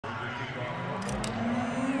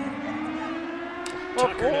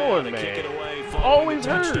Tucker now to kick it away following a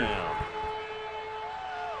touchdown.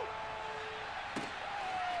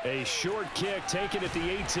 A short kick taken at the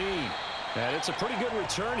 18. And it's a pretty good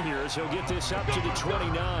return here as he'll get this up to the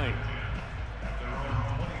 29.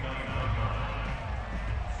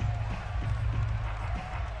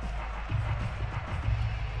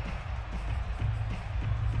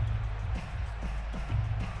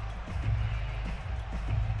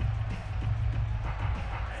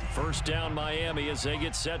 First down Miami as they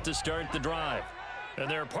get set to start the drive. And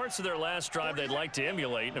there are parts of their last drive they'd like to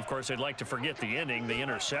emulate. And, of course, they'd like to forget the ending, the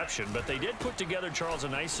interception. But they did put together, Charles, a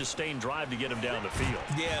nice sustained drive to get them down the field.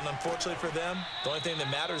 Yeah, and unfortunately for them, the only thing that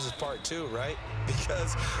matters is part two, right?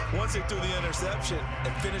 Because once they threw the interception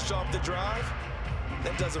and finished off the drive,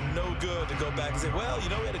 that does them no good to go back and say, well, you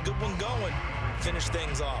know, we had a good one going. Finish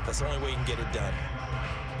things off. That's the only way you can get it done.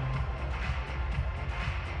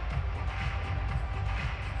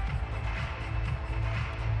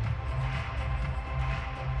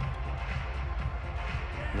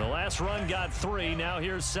 The last run got 3. Now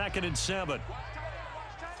here's 2nd and 7.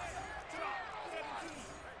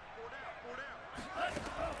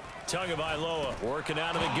 Tagovailoa working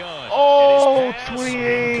out of the gun. Oh,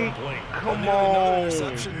 28. Come on.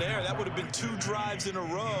 Interception there. That would have been 2 drives in a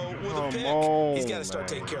row with a pick. He's got to start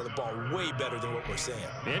taking care of the ball way better than what we're seeing.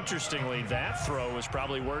 Interestingly, that throw was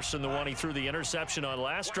probably worse than the one he threw the interception on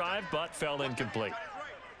last drive, but fell incomplete.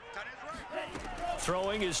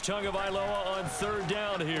 Throwing is Tagovailoa on 3rd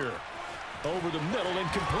down here. Over the middle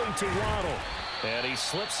and complete to Waddle. And he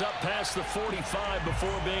slips up past the 45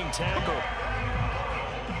 before being tackled.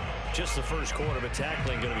 Just the first quarter, but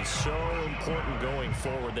tackling going to be so important going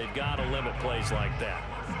forward. They've got to limit plays like that.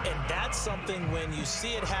 And that's something when you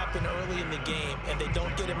see it happen early in the game and they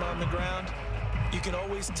don't get him on the ground, you can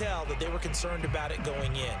always tell that they were concerned about it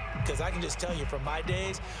going in. Because I can just tell you from my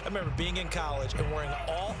days, I remember being in college and worrying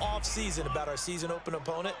all off-season about our season open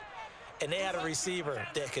opponent, and they had a receiver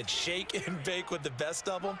that could shake and bake with the best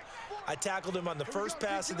of them. I tackled him on the first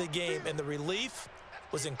pass of the game, and the relief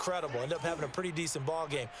was incredible. Ended up having a pretty decent ball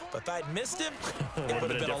game. But if I'd missed him, it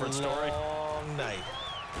would have been a long night.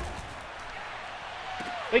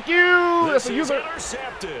 Thank you. This is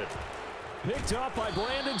intercepted. Picked up by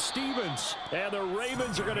Brandon Stevens. And the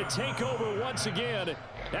Ravens are going to take over once again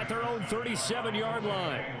at their own 37-yard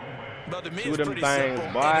line. But to me, it's pretty simple,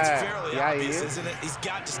 and it's fairly obvious, isn't it? He's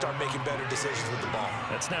got to start making better decisions with the ball.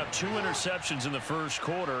 That's now 2 interceptions in the first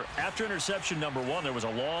quarter. After interception number 1, there was a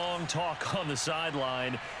long talk on the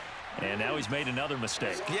sideline, and now he's made another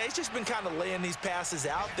mistake. Yeah, he's just been kind of laying these passes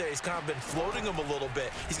out there. He's kind of been floating them a little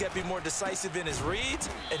bit. He's got to be more decisive in his reads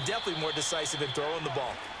and definitely more decisive in throwing the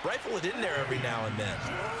ball. Rifle it in there every now and then.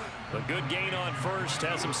 A good gain on first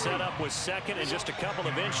has him set up with 2nd and just a couple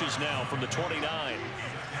of inches now from the 29.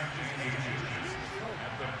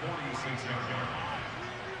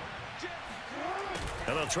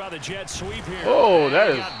 And they'll try the jet sweep here. Oh,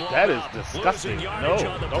 that is disgusting. No,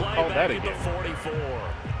 don't call that again.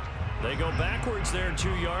 44. They go backwards there 2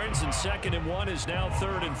 yards, and 2nd and 1 is now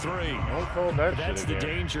 3rd and 3. Don't call that That's shit the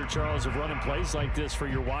again. danger, Charles, of running plays like this for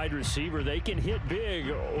your wide receiver. They can hit big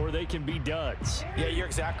or they can be duds. Yeah, you're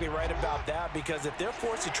exactly right about that, because if they're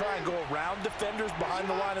forced to try and go around defenders behind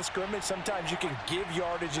the line of scrimmage, sometimes you can give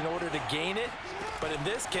yardage in order to gain it. But in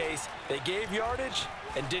this case, they gave yardage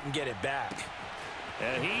and didn't get it back.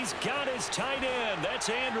 And he's got his tight end. That's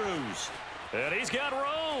Andrews. And he's got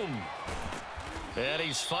Rome. And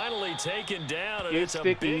he's finally taken down. And it's a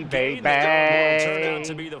big gain that will turn out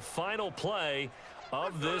to be the final play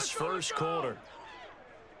of this first quarter.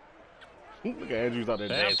 Look at Andrews out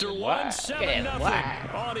there After dancing.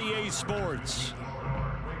 1-7-0 on EA Sports.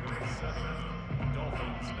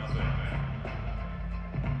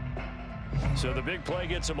 So the big play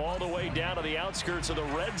gets him all the way down to the outskirts of the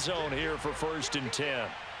red zone here for 1st and 10.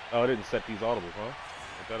 Oh, I didn't set these audibles, huh?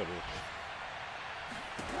 What that about?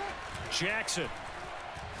 Jackson.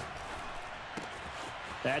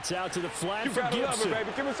 That's out to the flat for Gibson.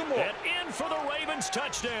 Give me some more. And in for the Ravens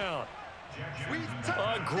touchdown.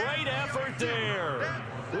 A great effort there.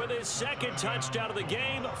 With his 2nd touchdown of the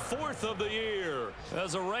game, 4th of the year.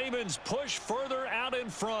 As the Ravens push further out in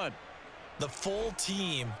front. The full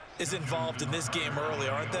team is involved in this game early,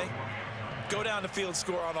 aren't they? Go down the field,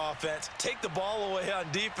 score on offense, take the ball away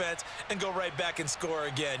on defense, and go right back and score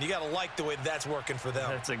again. You got to like the way that's working for them.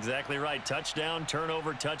 That's exactly right. Touchdown,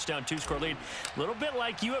 turnover, touchdown, 2-score lead. A little bit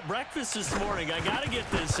like you at breakfast this morning. I got to get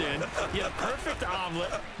this in. You had a perfect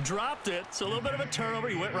omelet, dropped it, so a little bit of a turnover.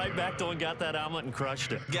 You went right back, though, and got that omelet and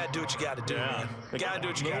crushed it. You got to do what you got to do, man. You got to do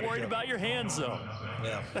what you got to do. A little worried about your hands, though.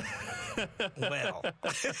 Yeah. Well.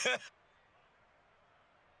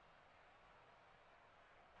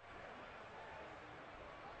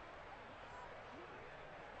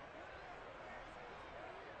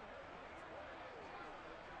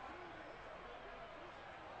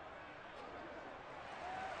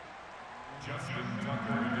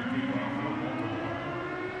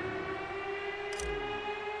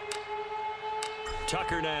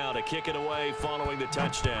 Tucker now to kick it away following the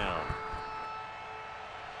touchdown.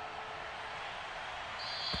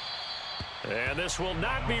 And this will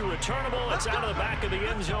not be returnable. It's out of the back of the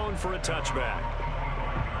end zone for a touchback.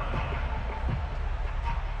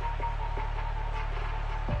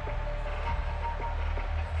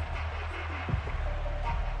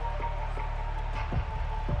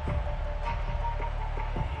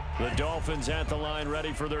 The Dolphins at the line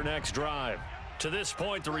ready for their next drive. To this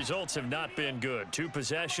point, the results have not been good. 2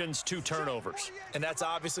 possessions, 2 turnovers. And that's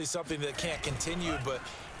obviously something that can't continue, but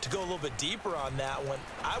to go a little bit deeper on that one,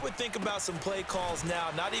 I would think about some play calls now,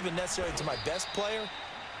 not even necessarily to my best player,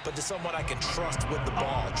 but to someone I can trust with the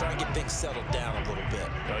ball. Try and get things settled down a little bit.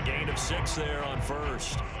 A gain of 6 there on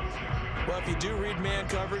first. Well, if you do read man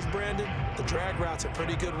coverage, Brandon, the drag route's a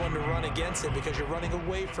pretty good one to run against it because you're running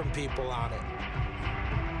away from people on it.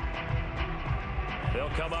 They'll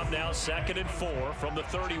come up now 2nd and 4 from the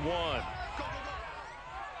 31.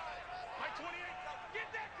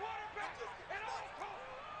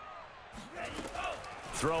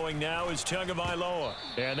 Throwing now is Tagovailoa.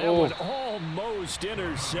 And that one almost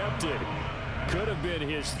intercepted. Could have been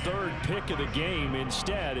his 3rd pick of the game.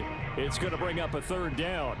 Instead, it's going to bring up a 3rd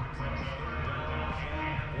down.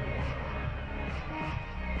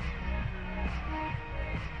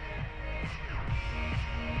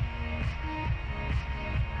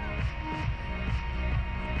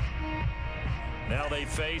 Now they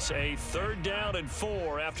face a 3rd down and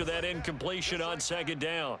 4 after that incompletion on 2nd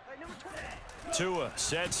down. Tua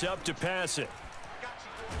sets up to pass it.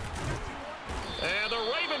 And the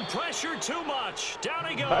Raven pressure too much. Down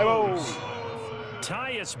he goes.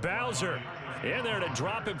 Tyus Bowser in there to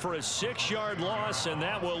drop him for a 6-yard loss, and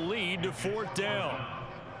that will lead to 4th down.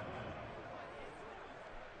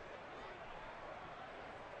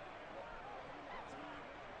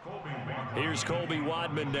 Here's Colby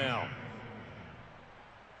Wadman now.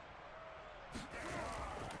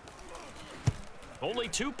 Only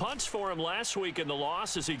 2 punts for him last week in the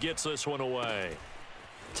loss as he gets this one away.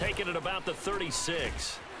 Taking it about the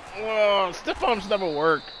 36. Oh, stiff arms never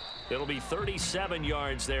work. It'll be 37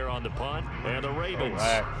 yards there on the punt. And the Ravens,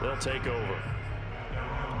 they'll take over.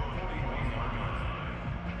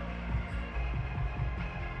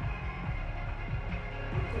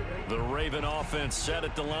 The Raven offense set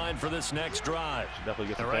at the line for this next drive.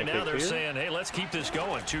 And right now they're saying, hey, let's keep this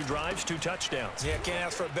going. 2 drives, 2 touchdowns. Yeah, can't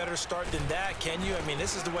ask for a better start than that, can you? I mean,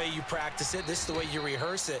 this is the way you practice it. This is the way you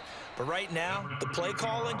rehearse it. But right now, the play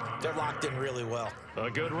calling, they're locked in really well. A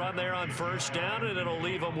good run there on 1st down, and it'll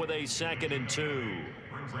leave them with a 2nd and 2.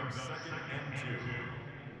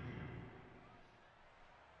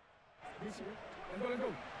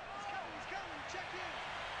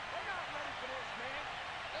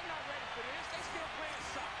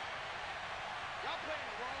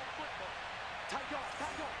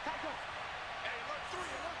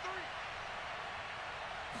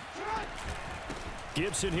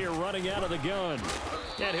 Gibson here running out of the gun.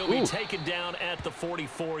 And he'll be taken down at the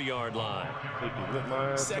 44-yard line.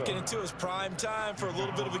 2nd and 2 is prime time for a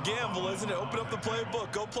little bit of a gamble, isn't it? Open up the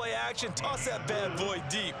playbook, go play action, toss that bad boy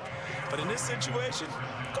deep. But in this situation,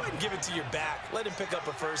 go ahead and give it to your back. Let him pick up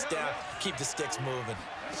a 1st down, keep the sticks moving.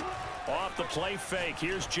 Off the play fake,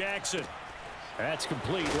 here's Jackson. That's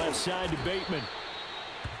complete, left side to Bateman.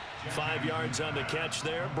 5 yards on the catch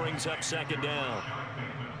there, brings up 2nd down.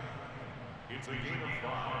 It's a gain of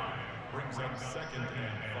 5, brings up 2nd and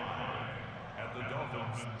 5 at the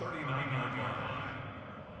Dolphins' 39-yard line.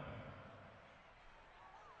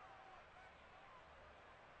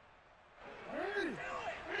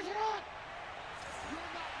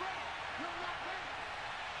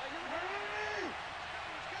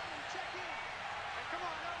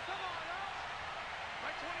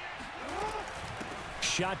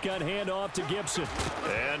 Shotgun handoff to Gibson.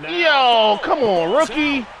 And yo, come on,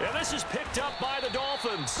 rookie. And this is picked up by the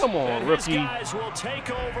Dolphins. Come on, and rookie. These guys will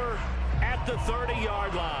take over at the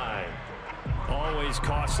 30-yard line. Always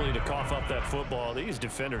costly to cough up that football. These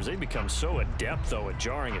defenders, they become so adept, though, at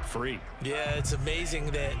jarring it free. Yeah, it's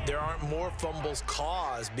amazing that there aren't more fumbles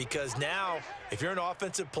caused because now, if you're an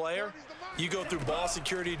offensive player, you go through ball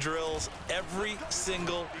security drills every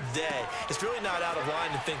single day. It's really not out of line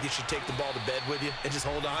to think you should take the ball to bed with you and just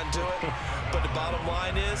hold on to it. But the bottom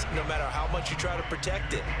line is, no matter how much you try to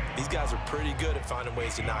protect it, these guys are pretty good at finding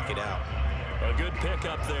ways to knock it out. A good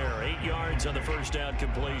pickup there, 8 yards on the 1st down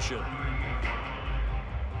completion.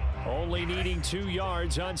 Only needing 2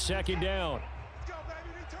 yards on 2nd down.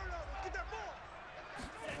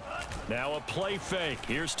 Now a play fake.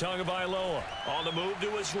 Here's Tagovailoa on the move to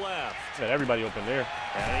his left. Got everybody open there.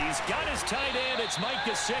 And he's got his tight end. It's Mike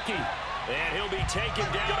Gesicki. And he'll be taken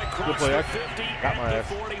down across the 50 at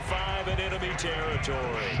the 45 in enemy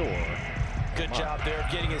territory. Sure. Good job there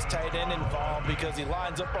of getting his tight end involved because he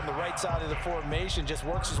lines up on the right side of the formation, just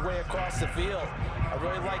works his way across the field. I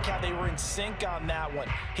really like how they were in sync on that one.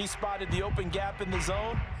 He spotted the open gap in the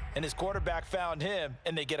zone, and his quarterback found him,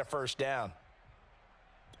 and they get a first down.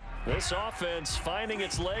 This offense finding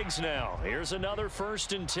its legs now. Here's another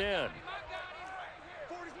 1st and 10.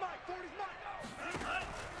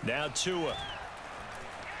 Now Tua.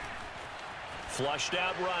 Flushed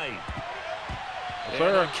out right. And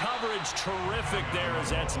the coverage terrific there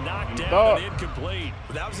as that's knocked down and incomplete.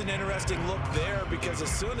 That was an interesting look there because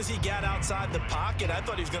as soon as he got outside the pocket, I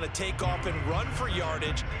thought he was going to take off and run for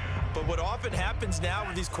yardage. But what often happens now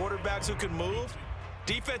with these quarterbacks who can move,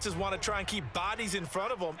 defenses want to try and keep bodies in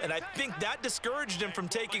front of them, and I think that discouraged him from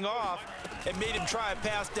taking off and made him try a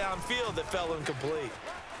pass downfield that fell incomplete.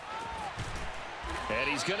 And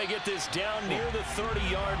he's going to get this down near the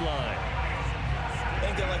 30-yard line. I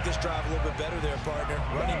think they like this drive a little bit better there, partner.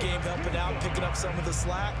 Running game helping out, picking up some of the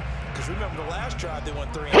slack. Because remember the last drive, they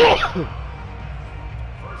went 3 and out.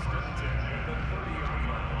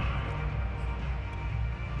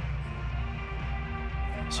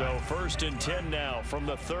 So 1st and 10 now from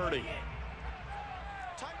the 30.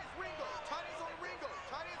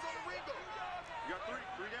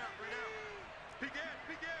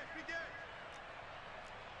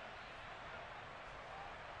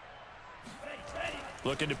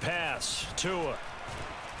 Looking to pass. Tua.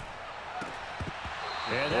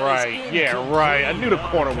 Right. Yeah, right. I knew the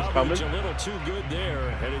corner was coming. A little too good there,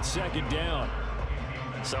 and it's 2nd down.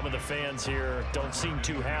 Some of the fans here don't seem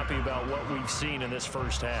too happy about what we've seen in this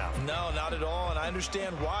first half. No, not at all, and I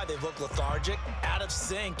understand why. They look lethargic, out of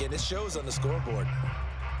sync, and it shows on the scoreboard.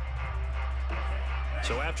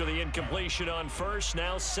 So after the incompletion on 1st,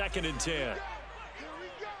 now 2nd and 10.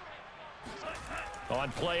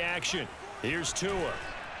 On play action. Here's Tua.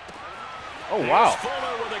 Oh, wow. There's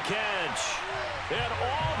Fuller with a catch. And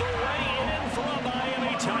all the way in for a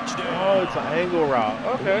Miami touchdown. Oh, it's an angle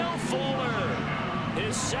route. Okay. Will Fuller,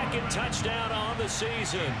 his 2nd touchdown on the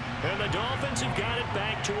season. And the Dolphins have got it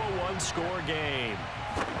back to a 1-score game.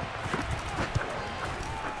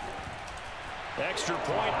 Extra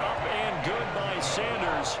point up and good by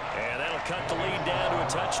Sanders. And that'll cut the lead down to a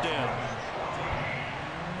touchdown.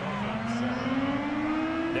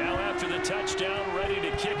 Now after the touchdown, ready to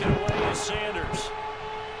kick it away is Sanders.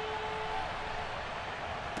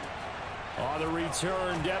 On the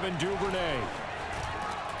return, Devin Duvernay.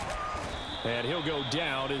 And he'll go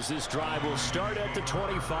down as this drive will start at the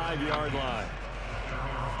 25-yard line.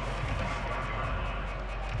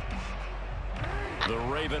 The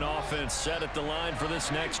Raven offense set at the line for this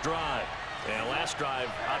next drive. And last drive,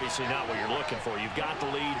 obviously not what you're looking for. You've got the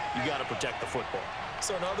lead. You've got to protect the football.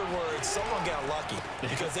 So in other words, someone got lucky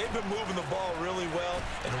because they've been moving the ball really well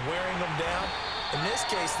and wearing them down. In this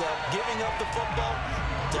case, though, giving up the football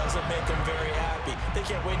doesn't make them very happy. They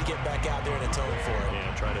can't wait to get back out there and atone for it.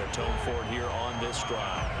 Yeah, try to atone for it here on this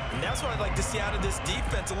drive. And that's what I'd like to see out of this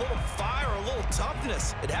defense, a little fire, a little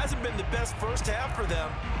toughness. It hasn't been the best first half for them,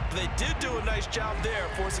 but they did do a nice job there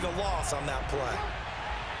forcing a loss on that play.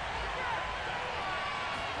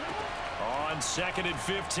 On 2nd and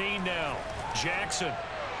 15 now. Jackson.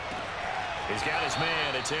 He's got his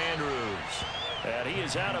man. It's Andrews. And he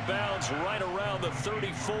is out of bounds right around the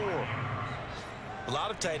 34. A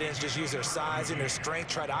lot of tight ends just use their size and their strength,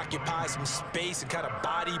 try to occupy some space and kind of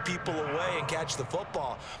body people away and catch the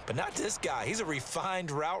football. But not this guy. He's a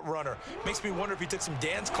refined route runner. Makes me wonder if he took some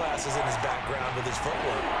dance classes in his background with his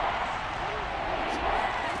footwork.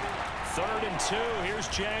 3rd and 2. Here's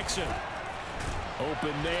Jackson.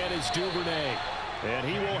 Open man is Duvernay. And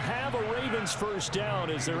he will have a Ravens first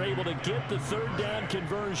down as they're able to get the 3rd down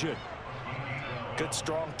conversion. Good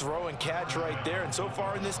strong throw and catch right there. And so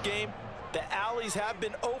far in this game, the alleys have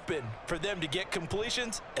been open for them to get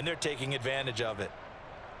completions, and they're taking advantage of it.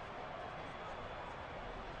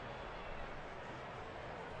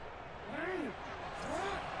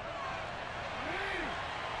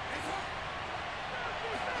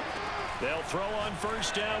 They'll throw on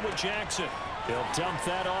first down with Jackson. He'll dump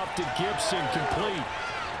that off to Gibson, complete.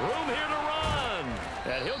 Room here to run.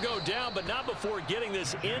 And he'll go down, but not before getting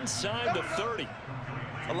this inside the 30.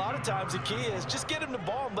 A lot of times the key is just get him the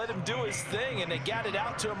ball and let him do his thing, and they got it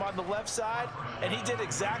out to him on the left side, and he did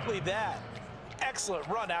exactly that. Excellent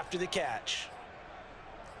run after the catch.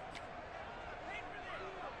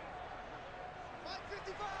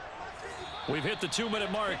 We've hit the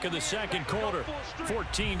 2-minute mark of the second quarter,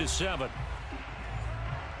 14-7.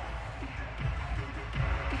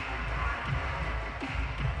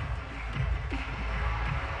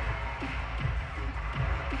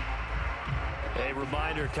 A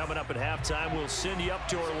reminder, coming up at halftime, we'll send you up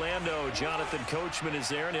to Orlando. Jonathan Coachman is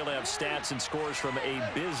there, and he'll have stats and scores from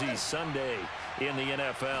a busy Sunday in the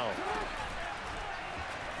NFL.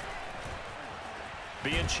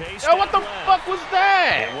 Being chased. Yo, what the fuck was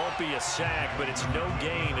that? It won't be a sack, but it's no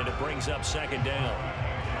gain, and it brings up second down.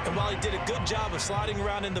 And while he did a good job of sliding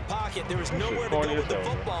around in the pocket, there was nowhere to go with the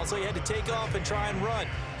football, so he had to take off and try and run.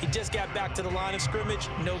 He just got back to the line of scrimmage,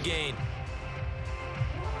 no gain.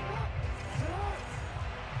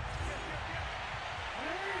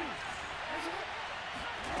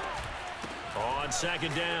 On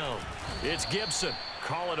second down, it's Gibson.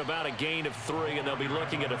 Call it about a gain of 3, and they'll be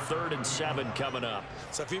looking at a 3rd and 7 coming up.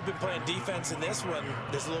 So if you've been playing defense in this one,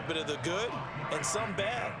 there's a little bit of the good and some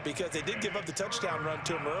bad, because they did give up the touchdown run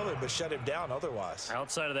to him earlier, but shut him down otherwise.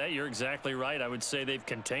 Outside of that, you're exactly right. I would say they've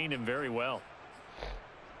contained him very well.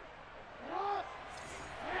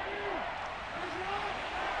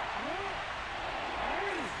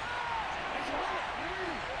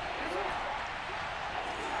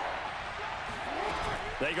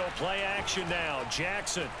 They go play action now.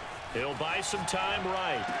 Jackson, he'll buy some time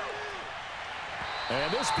right.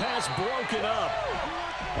 And this pass broken up.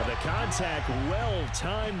 And the contact well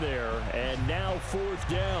timed there. And now 4th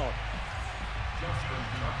down.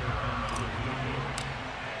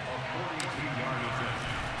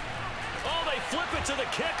 Oh, they flip it to the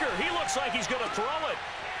kicker. He looks like he's going to throw it.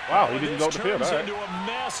 Wow, he didn't go to the field. This turns into a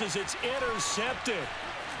mess as it's intercepted.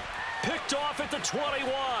 Picked off at the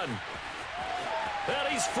 21.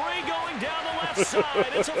 And he's free going down the left side.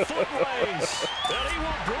 It's a foot race. And he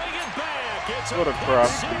will bring it back. It's what a crap.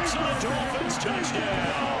 6 and a Dolphins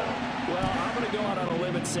touchdown. Well, I'm going to go out on a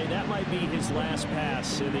limb and say that might be his last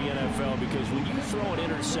pass in the NFL, because when you throw an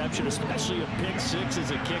interception, especially a pick 6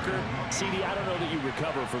 as a kicker, CD, I don't know that you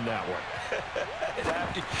recover from that one.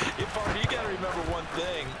 You got to remember one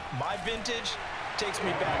thing. My vintage takes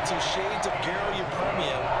me back to shades of Garo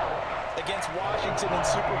Yepremian against Washington in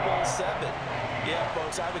Super Bowl 7. Yeah,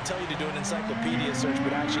 folks, I would tell you to do an encyclopedia search,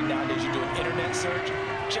 but actually nowadays you do an internet search.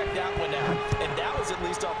 Check that one out. And that was at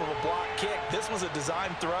least off of a block kick. This was a design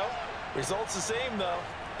throw. Results the same, though.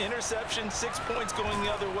 Interception, 6 points going the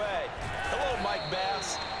other way. Hello, Mike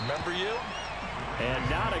Bass. Remember you? And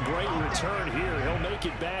not a great return here. He'll make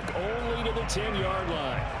it back only to the 10-yard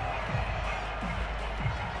line.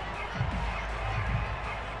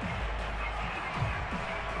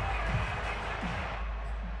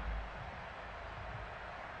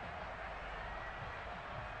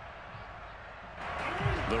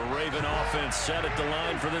 The Raven offense set at the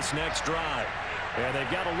line for this next drive. And they've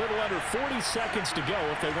got a little under 40 seconds to go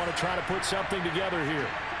if they want to try to put something together here.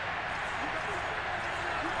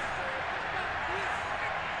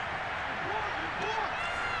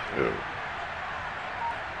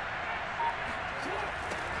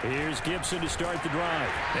 Here's Gibson to start the drive.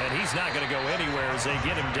 And he's not going to go anywhere as they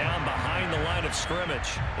get him down behind the line of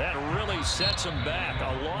scrimmage. That really sets him back.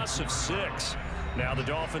 A loss of 6. Now the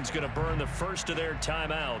Dolphins going to burn the first of their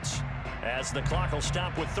timeouts as the clock will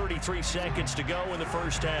stop with 33 seconds to go in the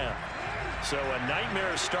first half. So a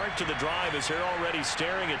nightmare start to the drive as they're already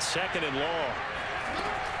staring at 2nd and long.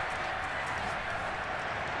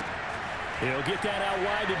 He'll get that out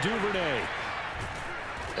wide to Duvernay.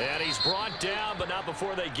 And he's brought down, but not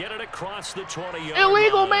before they get it across the 20-yard line.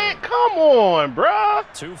 Illegal, man. Come on, bruh.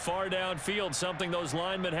 Too far downfield, something those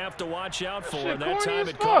linemen have to watch out for, That and that time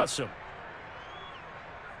it fuck. costs them.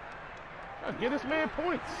 Get this man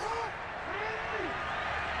points.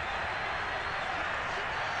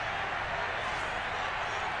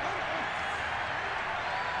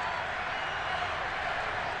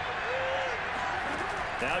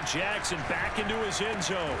 Now Jackson back into his end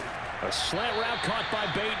zone. A slant route caught by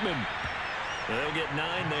Bateman. They'll get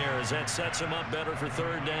 9 there as that sets him up better for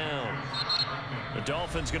 3rd down. The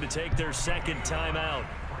Dolphins going to take their 2nd timeout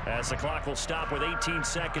as the clock will stop with 18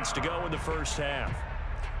 seconds to go in the first half.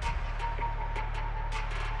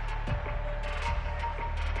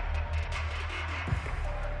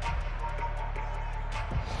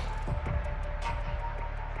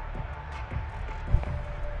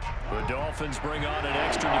 The Dolphins bring on an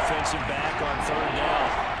extra defensive back on 3rd down.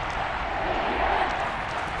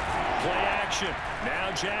 Play action.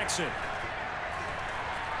 Now Jackson.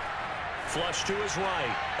 Flush to his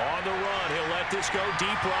right. On the run. He'll let this go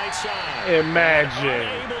deep right side. Imagine.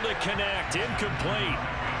 Unable to connect. Incomplete.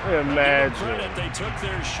 Imagine. Credit, they took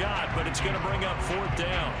their shot, but it's going to bring up 4th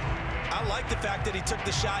down. I like the fact that he took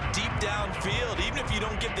the shot deep downfield. Even if you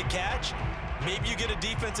don't get the catch, maybe you get a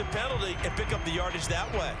defensive penalty and pick up the yardage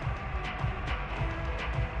that way.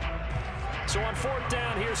 So on 4th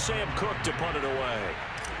down, here's Sam Cook to punt it away.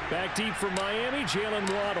 Back deep for Miami, Jalen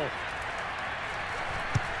Waddle.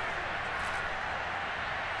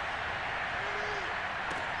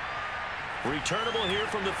 Returnable here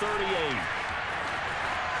from the 38.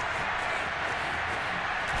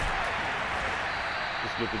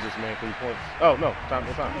 Just look at this man, 3 points. Oh, no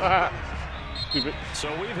time. Stupid. So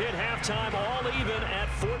we've hit halftime all even at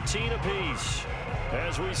 14 apiece.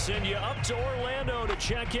 As we send you up to Orlando to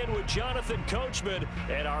check in with Jonathan Coachman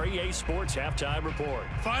at our EA Sports Halftime Report.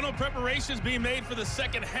 Final preparations being made for the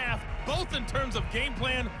second half, both in terms of game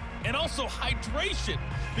plan and also hydration,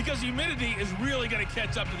 because humidity is really going to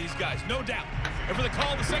catch up to these guys, no doubt. And for the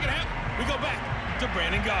call of the second half, we go back to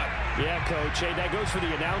Brandon Gott. Yeah, Coach. Hey, that goes for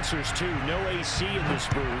the announcers, too. No AC in this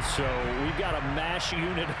booth, so we've got a mash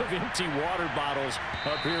unit of empty water bottles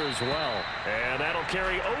up here as well. And that'll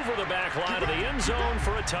carry over the back line of the end zone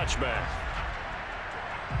for a touchback.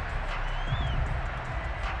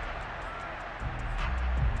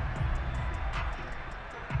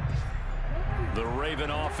 The Raven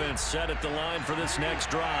offense set at the line for this next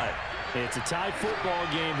drive. It's a tie football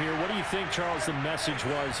game here. What do you think, Charles, the message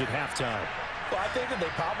was at halftime? Well, I think that they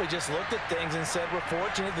probably just looked at things and said, we're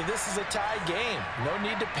fortunate that this is a tie game. No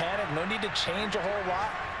need to panic, no need to change a whole lot.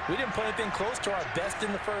 We didn't play anything close to our best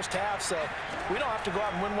in the first half, so we don't have to go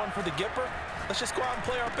out and win one for the Gipper. Let's just go out and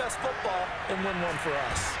play our best football and win one for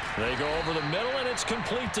us. They go over the middle, and it's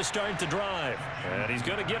complete to start the drive. And he's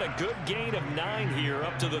going to get a good gain of 9 here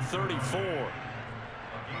up to the 34.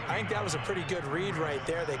 I think that was a pretty good read right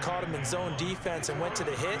there. They caught him in zone defense and went to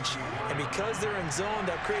the hitch. And because they're in zone,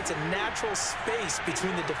 that creates a natural space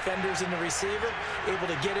between the defenders and the receiver, able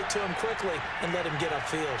to get it to him quickly and let him get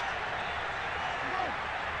upfield.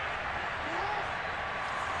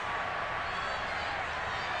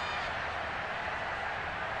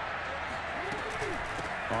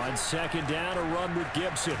 On 2nd down, a run with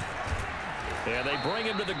Gibson. And they bring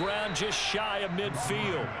him to the ground just shy of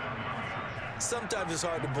midfield. Sometimes it's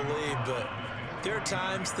hard to believe, but there are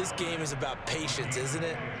times this game is about patience, isn't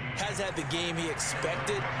it? Has had the game he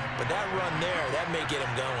expected, but that run there, that may get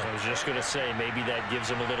him going. I was just going to say, maybe that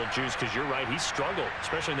gives him a little juice, because you're right, he struggled,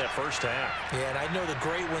 especially in that first half. Yeah, and I know the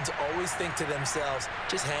great ones always think to themselves,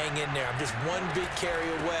 just hang in there. I'm just one big carry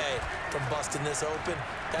away from busting this open.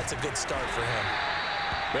 That's a good start for him.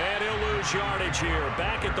 And he'll lose yardage here,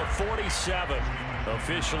 back at the 47.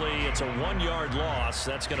 Officially, it's a 1-yard loss.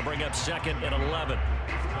 That's going to bring up 2nd and 11.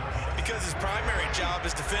 Because his primary job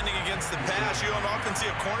is defending against the pass, you don't often see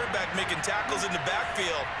a cornerback making tackles in the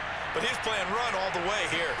backfield. But he's playing run all the way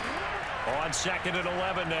here. On 2nd and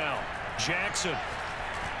 11 now. Jackson.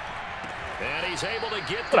 And he's able to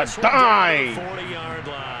get this one down the 40-yard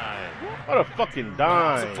line. What a fucking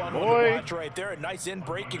dime, boy. Watch right there, a nice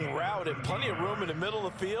in-breaking route and plenty of room in the middle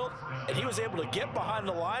of the field. And he was able to get behind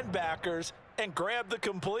the linebackers and grab the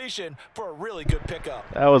completion for a really good pickup.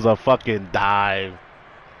 That was a fucking dive.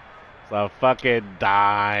 It's a fucking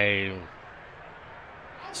dive.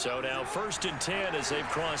 So now 1st and 10 as they've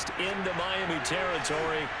crossed into Miami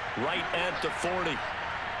territory right at the 40.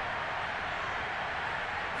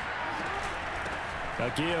 A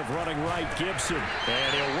give running right, Gibson.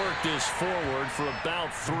 And he'll work this forward for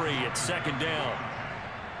about 3 at 2nd down.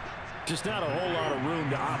 Just not a whole lot of room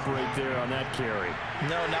to operate there on that carry.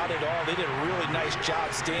 No, not at all. They did a really nice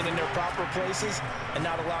job staying in their proper places and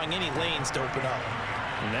not allowing any lanes to open up.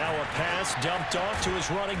 Now a pass dumped off to his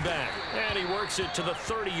running back. And he works it to the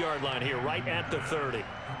 30-yard line here, right at the 30.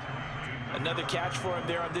 Another catch for him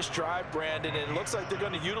there on this drive, Brandon. And it looks like they're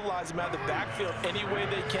going to utilize him out of the backfield any way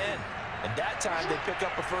they can. And that time they pick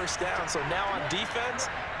up a 1st down. So now on defense,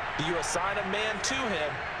 do you assign a man to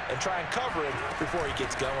him and try and cover him before he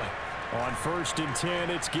gets going? On 1st and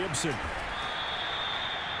 10, it's Gibson.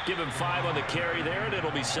 Give him 5 on the carry there, and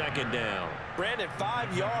it'll be 2nd down. Brandon,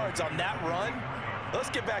 5 yards on that run.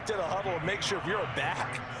 Let's get back to the huddle and make sure if you're a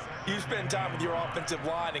back, you spend time with your offensive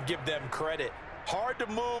line and give them credit. Hard to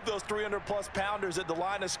move those 300-plus pounders at the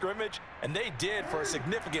line of scrimmage, and they did for a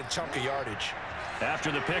significant chunk of yardage.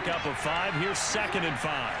 After the pickup of 5, here's 2nd and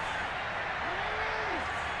 5.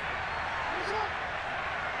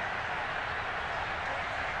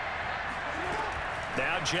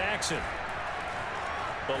 Now Jackson.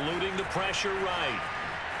 Eluding the pressure right.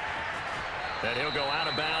 And he'll go out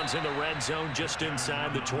of bounds in the red zone just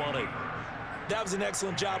inside the 20. That was an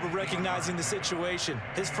excellent job of recognizing the situation.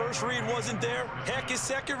 His first read wasn't there. Heck, his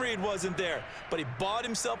second read wasn't there. But he bought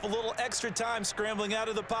himself a little extra time scrambling out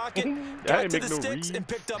of the pocket, got to the sticks, and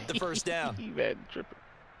picked up the first down.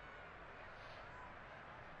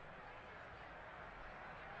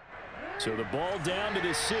 So the ball down to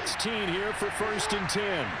the 16 here for 1st and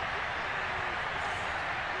 10.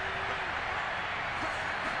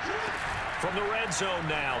 From the red zone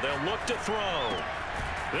now, they'll look to throw.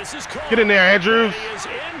 This is caught. Get in there, Andrews. He is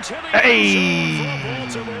into the Hey. for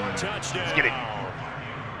a Baltimore touchdown. Let's get it.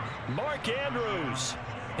 Mark Andrews,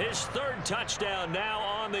 his 3rd touchdown now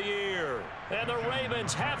on the year. And the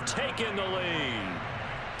Ravens have taken the lead.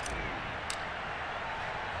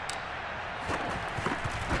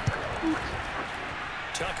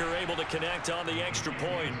 Tucker able to connect on the extra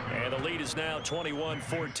point, and the lead is now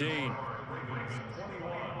 21-14.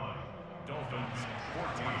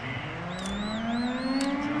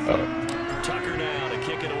 Tucker now to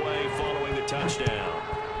kick it away following the touchdown.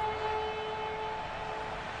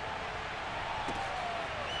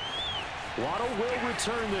 Waddle will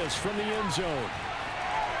return this from the end zone.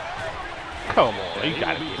 Come on, you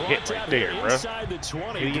gotta get hit right there, bro. Inside the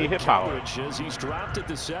 20, He good hit power. coverage as he's dropped at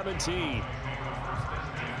the 17.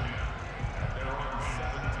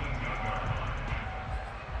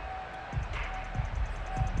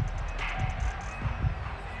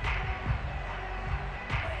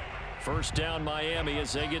 First down Miami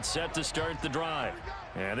as they get set to start the drive.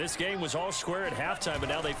 And this game was all square at halftime, but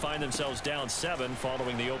now they find themselves down 7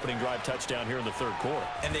 following the opening drive touchdown here in the 3rd quarter.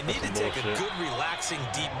 And they need to take a good, relaxing,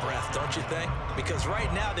 deep breath, don't you think? Because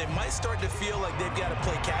right now they might start to feel like they've got to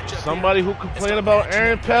play catch-up. Somebody who complained about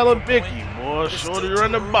Aaron Palabicki, boy, shorty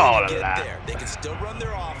run the ball a lot. They can still run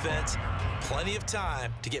their offense. Plenty of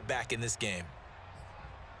time to get back in this game.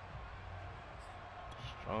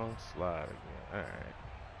 Strong slide again. All right.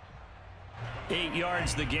 8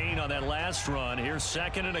 yards the gain on that last run. Here's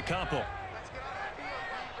 2nd and a couple.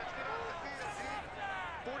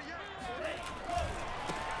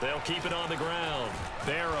 They'll keep it on the ground.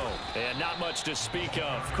 Barrow, and not much to speak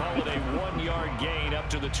of. Call it a 1-yard gain up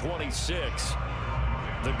to the 26.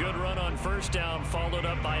 The good run on first down followed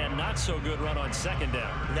up by a not-so-good run on second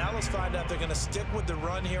down. Now let's find out if they're going to stick with the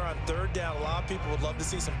run here on third down. A lot of people would love to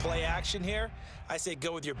see some play action here. I say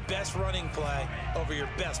go with your best running play over your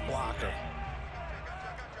best blocker.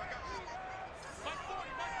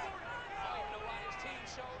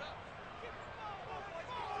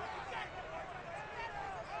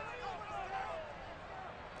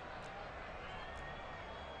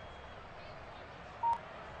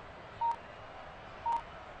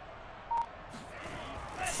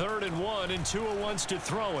 Third and 1, and Tua wants to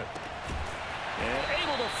throw it. And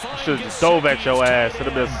able to find should have just dove at your ass. It'd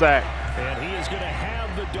have been a sack. And he is going to have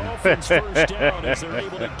the Dolphins first down as they're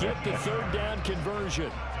able to get the third down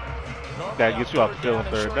conversion. Gotta get you off the field on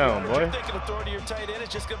third down, boy. You're thinking of throwing to your tight end,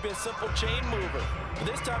 it's just going to be a simple chain mover. But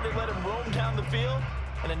this time they let him roam down the field,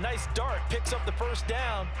 and a nice dart picks up the first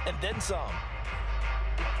down and then some.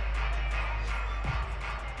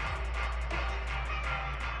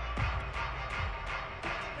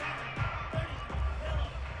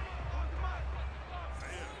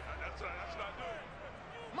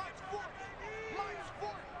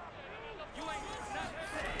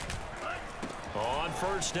 On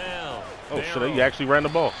first down. Oh, shit, he actually ran the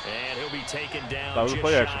ball. And he'll be taken down That was just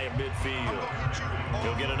play shy action. of midfield.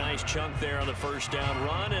 He'll get a nice chunk there on the first down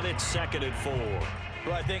run, and it's 2nd and 4.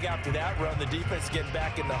 Well, I think after that run, the defense getting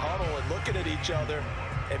back in the huddle and looking at each other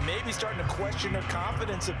and maybe starting to question their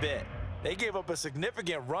confidence a bit. They gave up a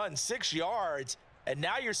significant run, 6 yards, and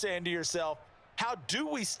now you're saying to yourself, how do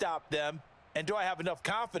we stop them, and do I have enough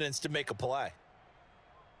confidence to make a play?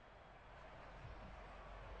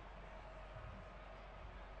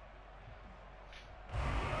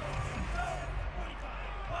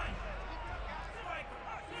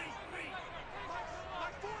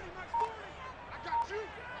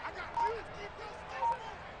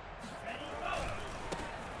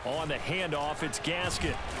 On the handoff, it's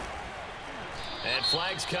Gaskin. And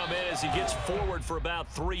flags come in as he gets forward for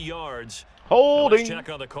about 3 yards. Holding. Let's check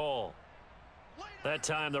on the call. That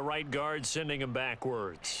time, the right guard sending him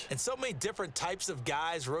backwards. And so many different types of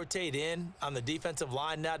guys rotate in on the defensive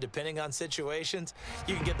line now, depending on situations.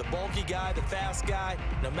 You can get the bulky guy, the fast guy.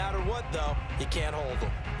 No matter what, though, you can't hold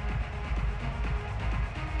them.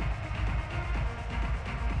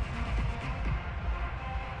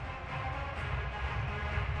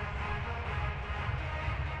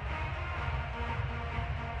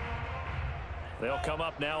 They'll come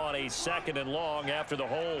up now on a 2nd and long after the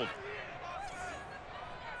hold.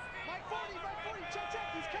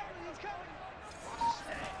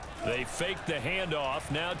 They fake the handoff.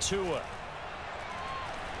 Now Tua.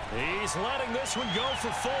 He's letting this one go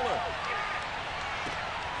for Fuller.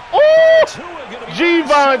 Oh!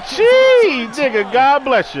 Givenchy! Nigga, God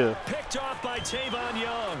bless you. Picked off by Tavon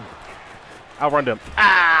Young. I'll run them.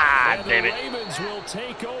 Ah, and damn the it. Ravens will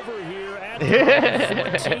take over here at the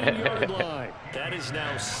 14-yard line. That is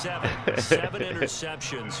now seven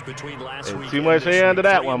interceptions between last week. Too much hand to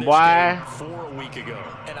that one, boy. 4 a week ago.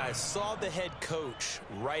 And I saw the head coach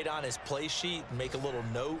write on his play sheet and make a little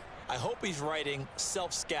note. I hope he's writing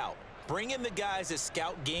self-scout. Bring in the guys that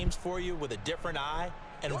scout games for you with a different eye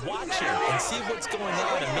and watch him and see what's going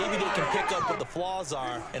on, and maybe they can pick up what the flaws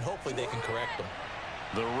are, and hopefully they can correct them.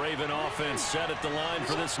 The Raven offense set at the line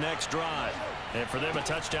for this next drive. And for them, a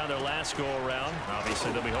touchdown their last go-around.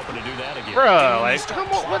 Obviously, they'll be hoping to do that again. Bro, like, come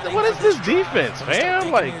on. What is this defense,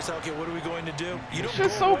 fam? Like, okay, what are we going to do? It's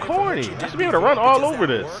just so corny. I should be able to run all over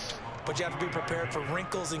this. But you have to be prepared for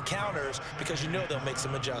wrinkles and counters because you know they'll make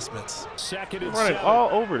some adjustments. Second and running 7. all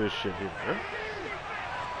over this shit here, bro.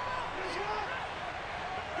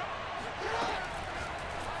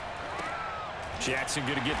 Jackson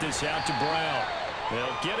going to get this out to Brown.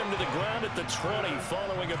 They'll get him to the ground at the 20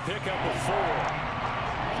 following a pickup of 4.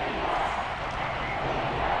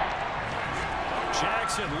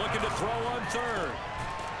 Jackson looking to throw on third.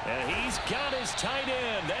 And he's got his tight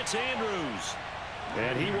end. That's Andrews.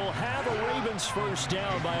 And he will have a Ravens first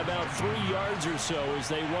down by about 3 yards or so as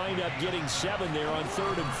they wind up getting 7 there on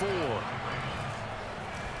 3rd and 4.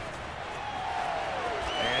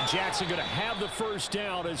 And Jackson going to have the first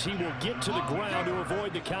down as he will get to the ground to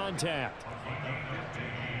avoid the contact.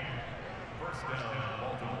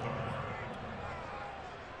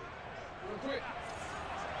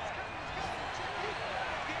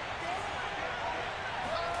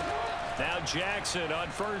 Now Jackson on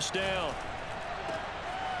first down.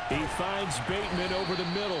 He finds Bateman over the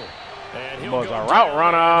middle. And he'll go a route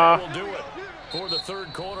runner. Will do it for the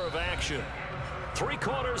 3rd quarter of action. 3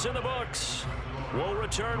 quarters in the books. We'll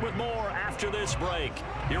return with more after this break.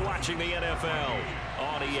 You're watching the NFL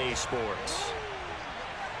on EA Sports.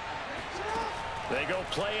 They go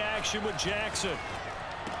play action with Jackson.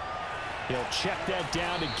 He'll check that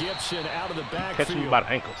down to Gibson out of the backfield. Catching you by the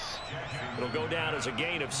ankles. It'll go down as a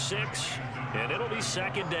gain of 6, and it'll be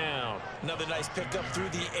 2nd down. Another nice pickup through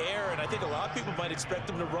the air, and I think a lot of people might expect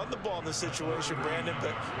them to run the ball in this situation, Brandon,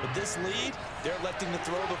 but with this lead, they're electing to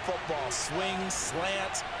throw the football. Swings,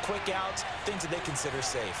 slants, quick outs, things that they consider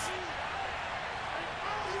safe.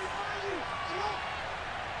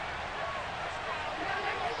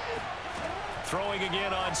 Throwing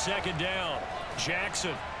again on 2nd down.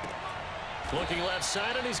 Jackson. Looking left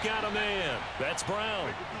side, and he's got a man. That's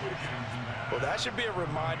Brown. Well, that should be a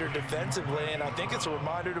reminder defensively, and I think it's a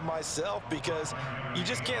reminder to myself because you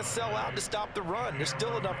just can't sell out to stop the run. There's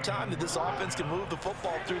still enough time that this offense can move the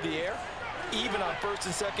football through the air, even on 1st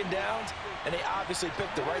and 2nd downs, and they obviously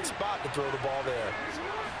picked the right spot to throw the ball there.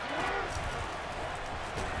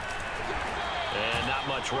 And not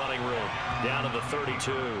much running room. Down to the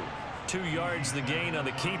 32. 2 yards the gain on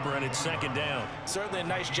the keeper, and it's 2nd down. Certainly a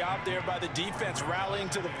nice job there by the defense rallying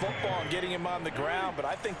to the football and getting him on the ground, but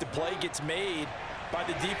I think the play gets made by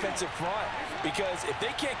the defensive front because if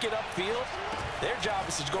they can't get upfield, their job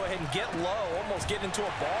is to go ahead and get low, almost get into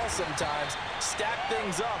a ball sometimes, stack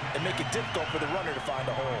things up, and make it difficult for the runner to find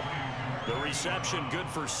a hole. The reception good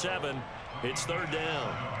for 7. It's 3rd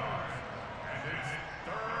down.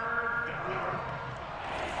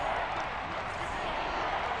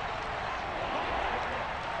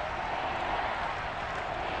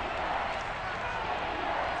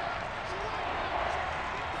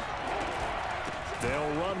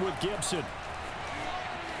 They'll run with Gibson.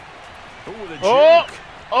 Ooh, with a juke.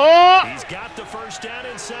 He's got the first down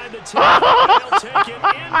inside the 10. They'll take it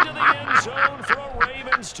into the end zone for a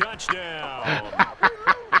Ravens touchdown.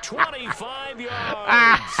 25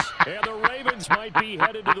 yards. And the Ravens might be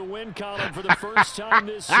headed to the win column for the first time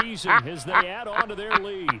this season as they add on to their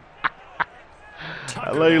lead.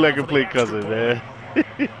 I love you like a play cousin, man.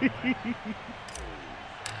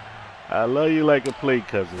 I love you like a play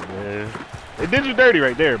cousin, man. They did you dirty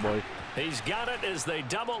right there, boy. He's got it as they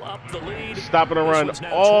double up the lead. Stopping a run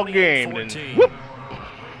all game. And whoop.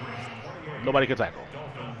 Nobody could tackle.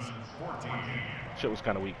 Shit was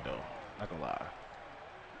kind of weak, though. Not gonna lie.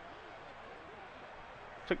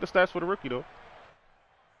 Check the stats for the rookie, though.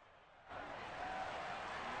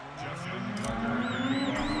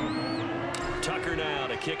 Tucker now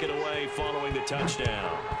to kick it away following the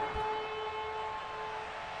touchdown.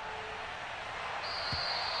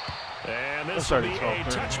 And this will be a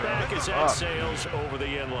touchback as that sails over the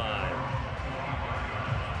end line.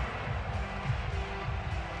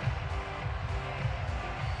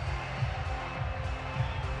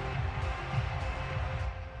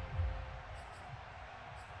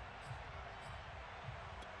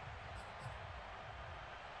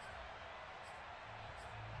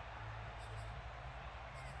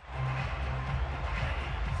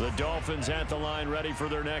 The Dolphins at the line ready for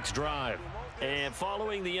their next drive. And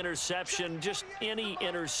following the interception, just any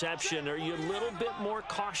interception, are you a little bit more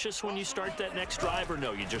cautious when you start that next drive, or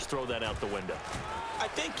no, you just throw that out the window? I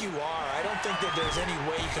think you are. I don't think that there's any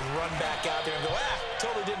way you can run back out there and go,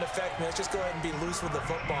 totally didn't affect me. Let's just go ahead and be loose with the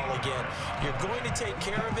football again. You're going to take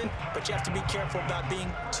care of it, but you have to be careful about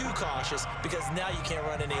being too cautious because now you can't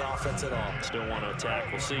run any offense at all. Still want to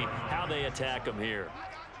attack. We'll see how they attack them here.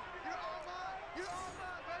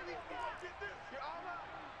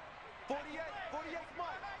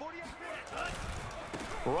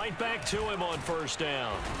 Right back to him on first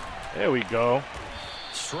down. There we go.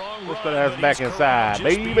 Strong Push run, that ass back inside,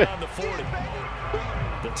 baby. The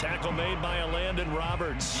tackle made by Landon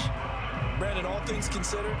Roberts. Brandon, all things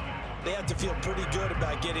considered, they have to feel pretty good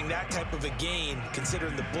about getting that type of a gain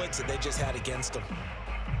considering the blitz that they just had against them.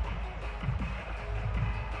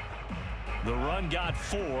 The run got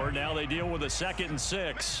 4. Now they deal with a 2nd and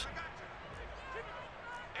 6.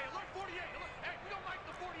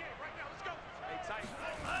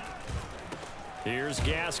 Here's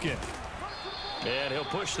Gaskin. And he'll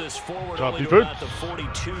push this forward only to about the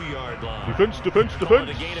 42-yard line. Defense.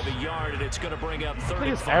 A gain of a yard, and it's going to bring up 35.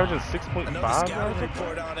 He's averaging 6.5. Another scouting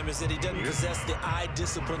report on him is that he doesn't possess the eye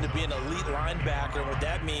discipline to be an elite linebacker. And what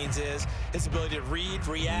that means is his ability to read,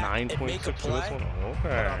 react, and make a play. Okay.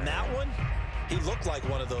 But on that one, he looked like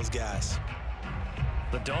one of those guys.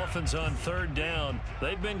 The Dolphins on 3rd down.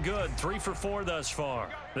 They've been good, 3 for 4 thus far.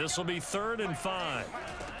 This will be 3rd and 5.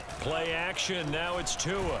 Play action. Now it's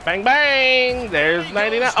Tua. Bang, bang. There's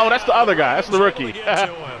 99. Oh, that's the other guy. That's the rookie.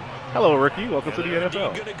 Hello, rookie. Welcome to the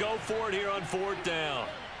NFL. Going to go for it here on 4th down.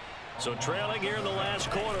 So trailing here in the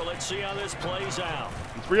last quarter. Let's see how this plays out.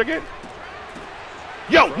 He's free again.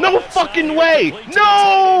 Yo, no fucking way.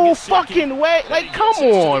 No fucking way. Like, come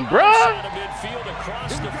on, bruh.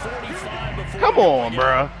 Come on,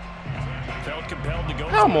 bruh. Felt compelled to go.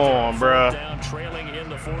 Come on, bruh. Trailing in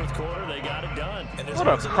the 4th quarter. They got it done. What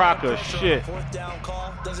a crock of shit. 4th down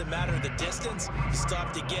call. Doesn't matter the distance. You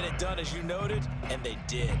stop to get it done, as you noted, and they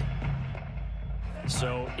did.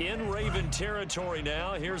 So in Raven territory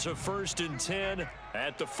now. Here's a 1st and 10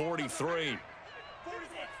 at the 43.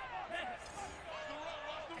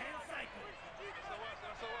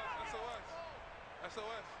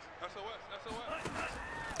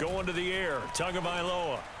 Going to the air.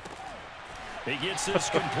 Tagovailoa. He gets this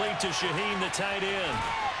complete to Shaheen, the tight end.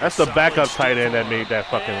 That's the backup tight end that made that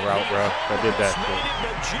fucking route, bro. That did that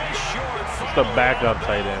shit. It's the backup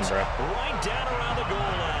tight end, bro. Right down around the goal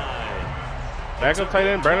line. Backup tight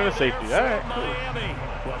end, Brandon the safety. All right,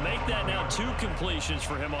 cool. Well, make that now 2 completions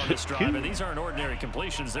for him on this drive, and these aren't ordinary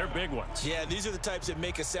completions. They're big ones. Yeah, these are the types that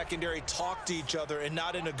make a secondary talk to each other and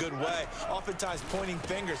not in a good way. Oftentimes pointing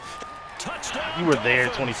fingers. Touchdown. You were there,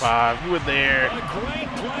 25. You were there. A great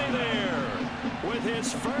play there with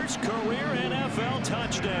his first career NFL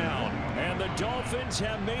touchdown. And the Dolphins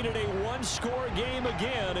have made it a 1-score game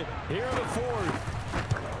again here in the 4th.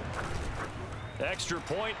 Extra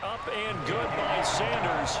point up and good by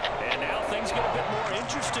Sanders. And now things get a bit more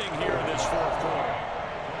interesting here in this 4th quarter.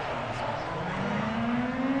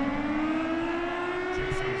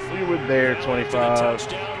 You were there, 25.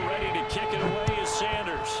 Touchdown, ready to kick it away is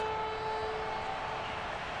Sanders.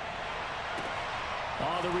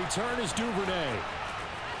 The return is Duvernay.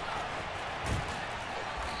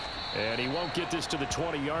 And he won't get this to the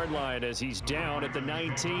 20-yard line as he's down at the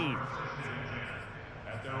 19.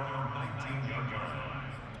 At their own 19-yard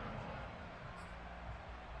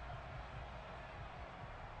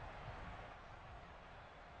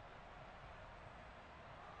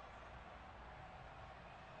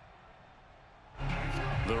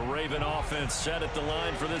line. The Raven offense set at the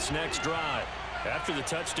line for this next drive. After the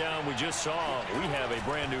touchdown we just saw, we have a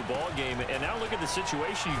brand new ball game. And now look at the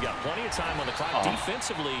situation. You've got plenty of time on the clock.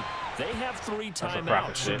 Defensively, they have 3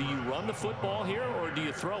 timeouts. So do you run the football here or do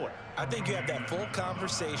you throw it? I think you have that full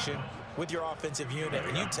conversation with your offensive unit,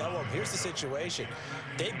 and you tell them, here's the situation.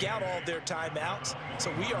 They've got all their timeouts,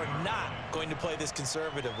 so we are not going to play this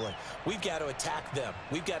conservatively. We've got to attack them.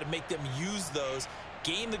 We've got to make them use those,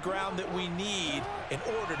 gain the ground that we need in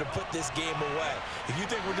order to put this game away. If you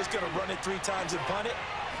think we're just going to run it 3 times and punt it,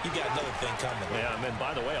 you got another thing coming. Yeah, and then,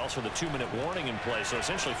 by the way, also the 2-minute warning in play, so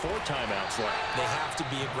essentially 4 timeouts left. They have to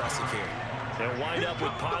be aggressive here. They'll wind up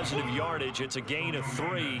with positive yardage. It's a gain of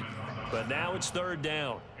 3, but now it's 3rd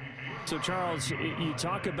down. So, Charles, you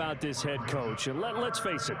talk about this head coach, and let's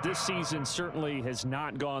face it, this season certainly has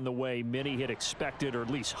not gone the way many had expected or at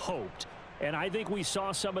least hoped. And I think we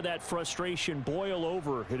saw some of that frustration boil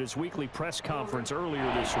over at his weekly press conference earlier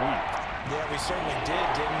this week. Yeah, we certainly did,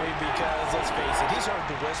 didn't we? Because, let's face it, he's heard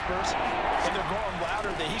the whispers And they're growing louder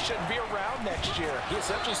that he shouldn't be around next year. He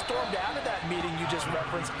essentially stormed out of that meeting you just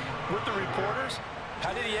referenced with the reporters.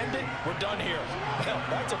 How did he end it? We're done here. Well,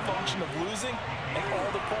 that's a function of losing and all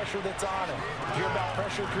the pressure that's on him. Hear about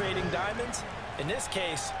pressure creating diamonds? In this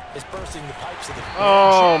case, it's bursting the pipes of the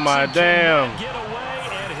Oh, my damn. Get away,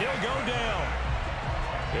 and he'll go down.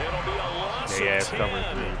 It'll be a loss Yeah, it's of 10. cover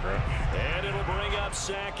 3, bro. And it'll bring up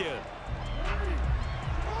second.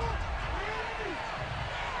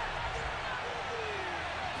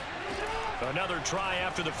 Another try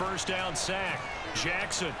after the first down sack.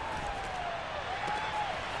 Jackson.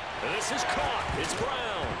 This is caught. It's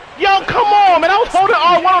Brown. Yo, come on, man. I was holding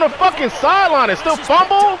R1 on the fucking sideline and still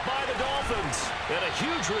fumble. By the Dolphins. And a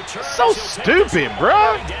huge return. So stupid,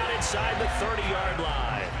 bro. Down inside the 30-yard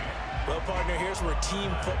line. Well, partner, here's where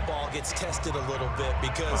team football gets tested a little bit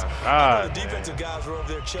because God, the defensive guys were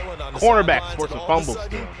over there chilling on the cornerback sidelines, forced and a all of fumble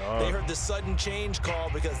sudden, still, they heard the sudden change call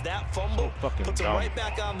because that fumble fucking puts them dumb. right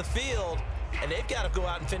back on the field, and they've got to go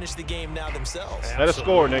out and finish the game now themselves. Let us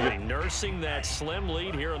score, nigga. Absolutely. Nursing that slim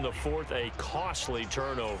lead here in the fourth, a costly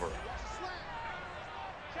turnover.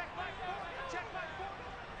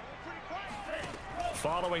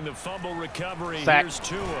 Following the fumble recovery, Sack. here's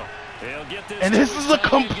Tua. He'll get this And to this his is a time.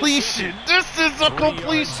 completion. This is a 3 yards to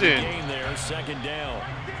completion. gain there, second down.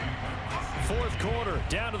 Fourth quarter,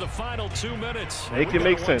 down to the final 2 minutes. Make We've it got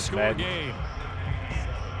make a sense, one-score man. game.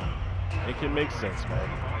 Make it make sense, man.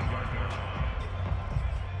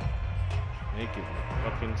 Make it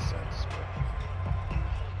make fucking sense,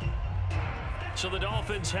 bro. So the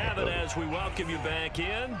Dolphins have it as we welcome you back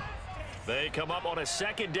in. They come up on a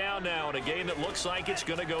second down now in a game that looks like it's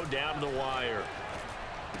going to go down to the wire.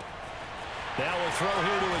 Now we'll throw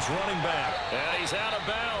here to his running back. And he's out of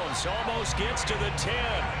bounds. Almost gets to the 10.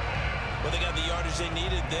 Well, they got the yardage they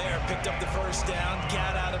needed there. Picked up the first down,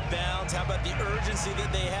 got out of bounds. How about the urgency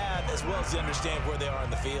that they had, as well as they understand where they are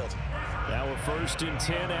in the field? Now we're 1st and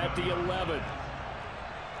 10 at the 11.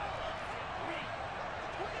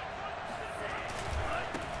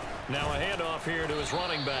 Now a handoff here to his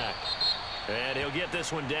running back. And he'll get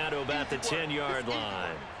this one down to about the 10-yard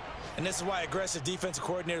line. And this is why aggressive defensive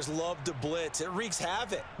coordinators love to blitz. It wreaks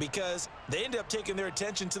havoc because they end up taking their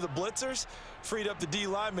attention to the blitzers, freed up the D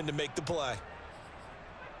lineman to make the play.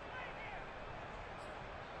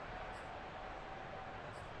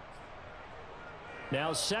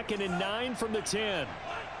 Now 2nd and 9 from the 10.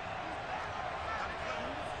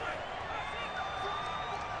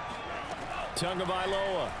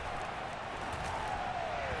 Tagovailoa.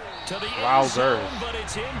 To the end zone, but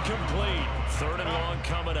it's incomplete. 3rd and long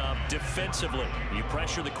coming up defensively. You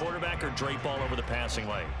pressure the quarterback or drape all over the passing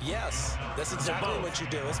lane? Yes, that's exactly what you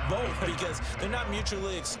do. It's both because they're not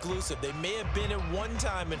mutually exclusive. They may have been at one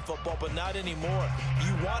time in football, but not anymore.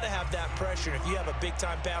 You want to have that pressure. If you have a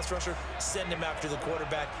big-time pass rusher, send him after the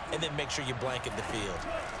quarterback and then make sure you blanket the field.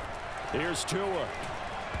 Here's Tua.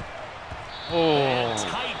 Oh. And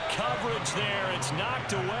tight coverage there. It's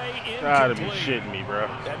knocked away. Incomplete. Gotta be shitting me, bro.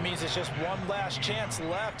 That means it's just one last chance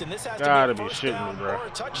left, and this has Gotta to be a be first shitting down me, bro. or a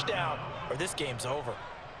touchdown, or this game's over.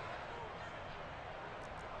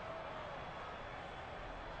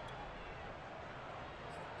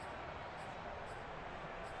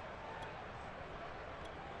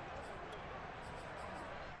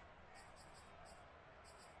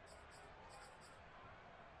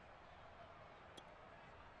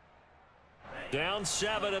 Down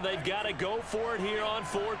 7, and they've got to go for it here on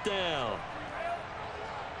 4th down.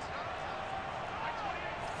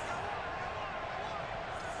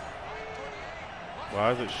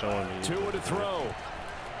 Why is it showing me? Tua to throw.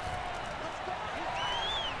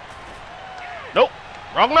 Nope.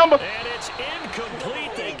 Wrong number. And it's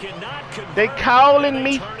incomplete. They cannot convert. They calling They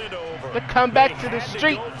me turn it over. to come back They to the had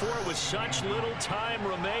street. go for it with such little time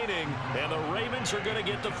remaining, and the Ravens are going to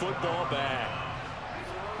get the football back.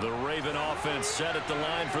 The Raven offense set at the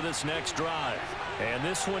line for this next drive. And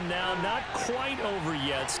this one now not quite over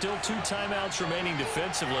yet. Still 2 timeouts remaining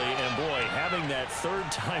defensively. And, boy, having that 3rd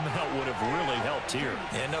timeout would have really helped here.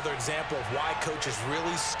 And another example of why coaches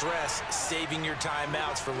really stress saving your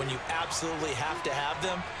timeouts for when you absolutely have to have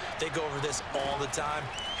them. They go over this all the time.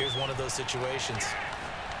 Here's one of those situations.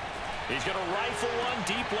 He's going to rifle one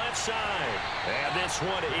deep left side. And this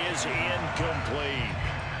one is incomplete.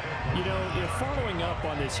 You know, following up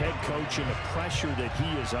on this head coach and the pressure that he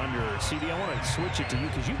is under, CD, I want to switch it to you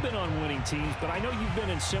because you've been on winning teams, but I know you've been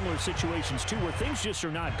in similar situations too where things just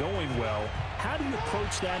are not going well. How do you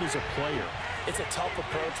approach that as a player? It's a tough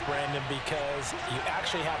approach, Brandon, because you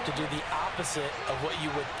actually have to do the opposite of what you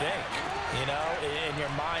would think. You know, in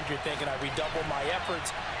your mind, you're thinking, I redouble my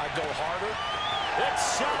efforts, I go harder.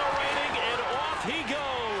 Accelerating, and off he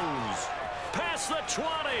goes. the 20.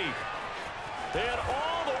 And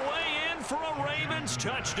all the way in for a Ravens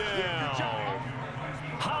touchdown.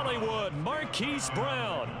 Hollywood Marquise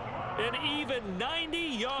Brown. An even 90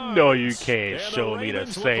 yards. No, you can't show me the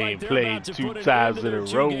same play 2 times in a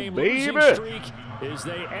row, baby. As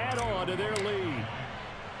they add on to their lead.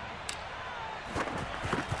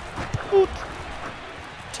 Oot.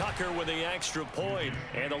 Tucker with the extra point,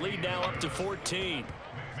 and the lead now up to 14.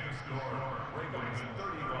 Ravens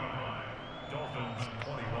 35, Dolphins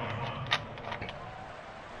 21.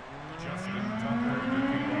 Justin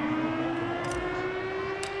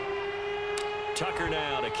Tucker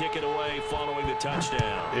now to kick it away following the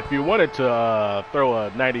touchdown. If you wanted to throw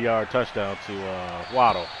a 90-yard touchdown to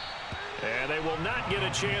Waddle. And they will not get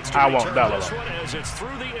a chance to return no, this one as it's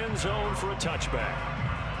through the end zone for a touchback.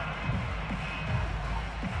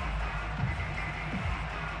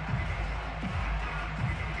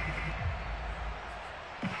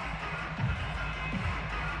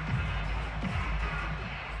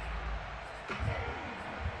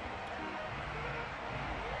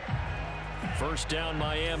 First down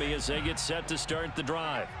Miami as they get set to start the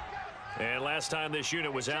drive. And last time this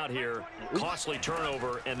unit was out here, costly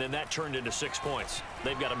turnover, and then that turned into 6 points.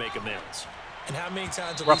 They've got to make amends. And how many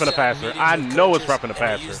times roughing the passer? I know it's roughing the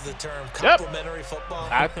passer. Use the term complementary football.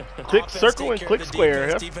 I click circle and click square.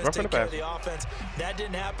 Yep, roughing the passer. That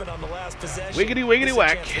didn't happen on the last possession. Wiggity, wiggity,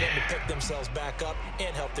 whack. To pick themselves back up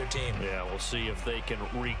and help their team. Yeah, we'll see if they can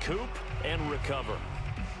recoup and recover.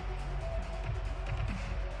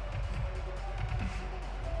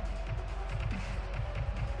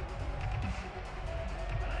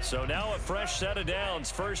 So now a fresh set of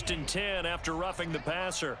downs, 1st and 10 after roughing the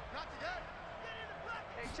passer.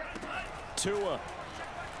 Tua.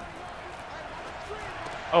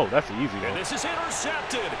 Oh, that's an easy And one. this is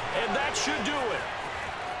intercepted, and that should do it.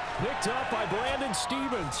 Picked up by Brandon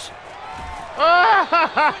Stevens.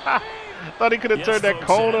 Thought he could have turned that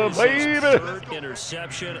corner, baby. Third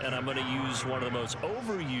interception, and I'm going to use one of the most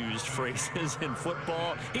overused phrases in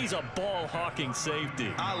football. He's a ball-hawking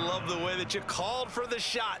safety. I love the way that you called for the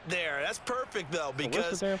shot there. That's perfect, though, because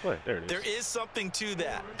what's the damn play? There it is. There is something to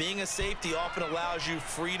that. Being a safety often allows you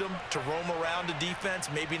freedom to roam around a defense,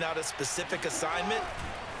 maybe not a specific assignment.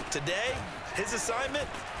 Today, his assignment,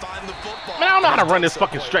 find the football. Man, I don't know how to run this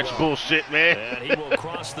fucking stretch bullshit, man. And he will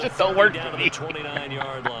cross the 30 down to the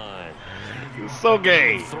 29-yard line. It's so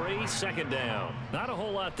gay. 3, second down. Not a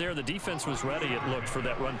whole lot there. The defense was ready, it looked, for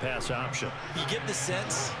that run-pass option. You get the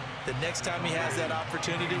sense that next time he has that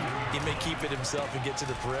opportunity, he may keep it himself and get to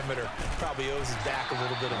the perimeter. Probably owes his back a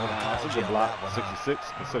little bit of an apology. That's a good block. 66,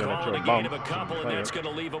 considering that you're a gain of bum. a couple, and that's going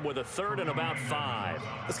to leave him with a 3rd and about 5.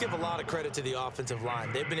 Let's give a lot of credit to the offensive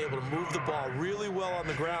line. They've been able to move the ball really well on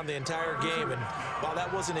the ground the entire game, and while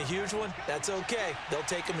that wasn't a huge one, that's okay. They'll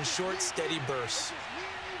take them in short, steady bursts.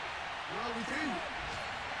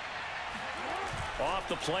 Off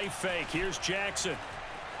the play fake. Here's Jackson.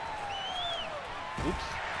 Oops.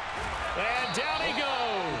 And down he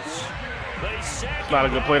goes. They sack It's not a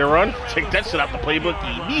good play to run. Take that shit out the playbook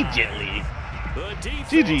immediately. The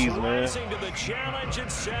defense GG's, man. rising to the challenge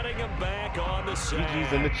and setting him back on the sack.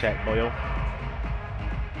 GG's in the chat, boyo.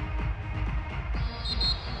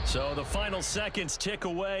 So the final seconds tick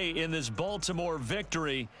away in this Baltimore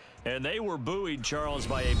victory, and they were buoyed, Charles,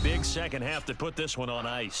 by a big second half to put this one on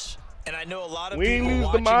ice. And I know a lot of We people lose to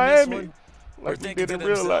watching Miami this one are like we thinking did to in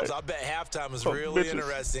real themselves, life. I bet halftime was Oh, really bitches.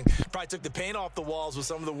 interesting. Probably took the paint off the walls with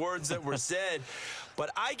some of the words that were said. But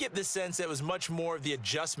I get the sense that it was much more of the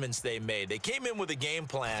adjustments they made. They came in with a game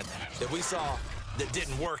plan that we saw that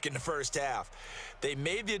didn't work in the first half. They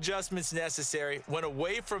made the adjustments necessary, went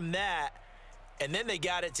away from that, and then they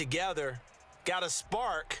got it together, got a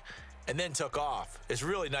spark, and then took off. It's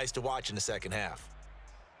really nice to watch in the second half.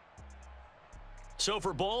 So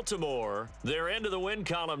for Baltimore, they're into the win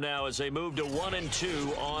column now as they move to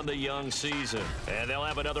 1-2 on the young season. And they'll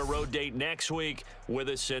have another road date next week with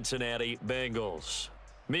the Cincinnati Bengals.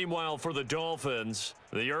 Meanwhile, for the Dolphins,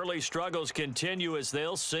 the early struggles continue as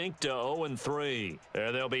they'll sink to 0-3.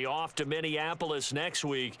 And they'll be off to Minneapolis next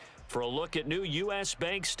week for a look at new U.S.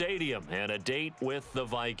 Bank Stadium and a date with the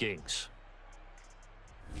Vikings.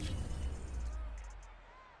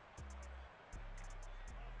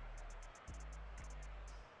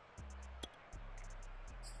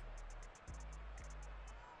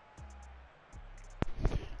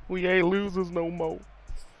 We ain't losers no more.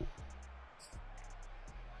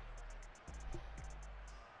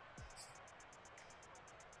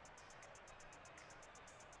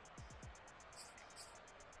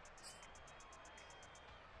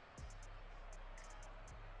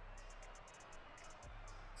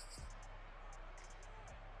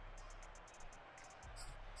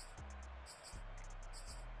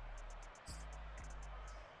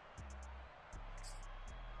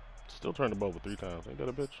 Still turned the ball over 3 times. Ain't that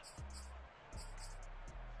a bitch?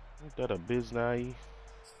 Ain't that a biznai?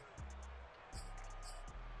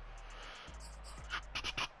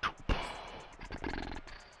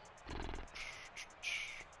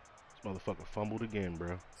 This motherfucker fumbled again,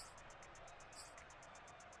 bro.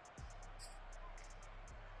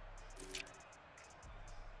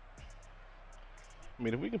 I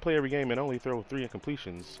mean, if we can play every game and only throw 3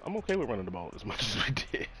 incompletions, I'm okay with running the ball as much as we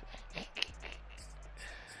did.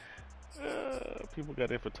 People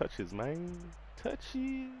got in for touches, man.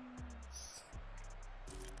 Touches.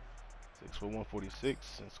 6 for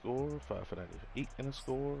 146 and score. 5 for 98 and a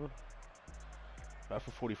score. 5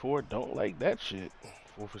 for 44. Don't like that shit.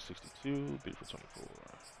 4 for 62. 3 for 24.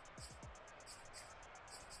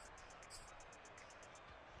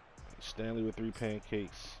 Stanley with 3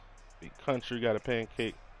 pancakes. Big Country got a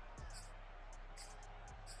pancake.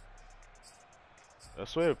 I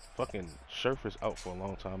swear fucking Scherf is out for a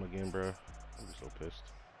long time again, bro. I'm just so pissed.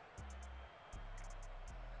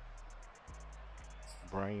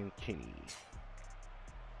 Brian Kinney.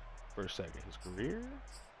 First sack of his career.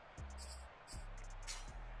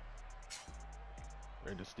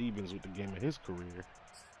 Brandon Stevens with the game of his career.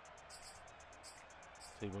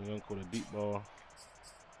 Tavon Young caught a deep ball.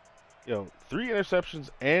 Yo, 3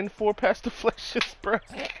 interceptions and 4 pass deflections, bro.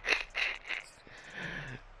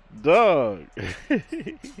 Dog.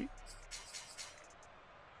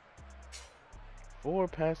 4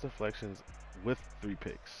 pass deflections with 3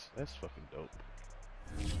 picks. That's fucking dope.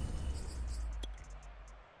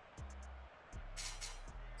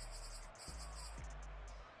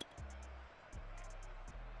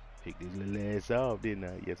 Pick this little ass off, didn't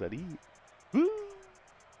I? Yes, I did. Woo!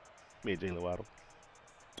 Me and Jalen Waddle.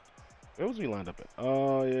 Where was we lined up at?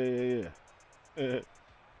 Oh, yeah.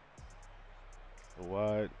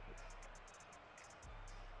 Wide.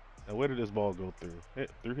 Now, where did this ball go through?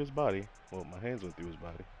 Through his body. Well, my hands went through his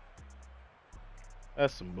body.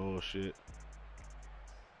 That's some bullshit.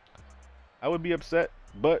 I would be upset,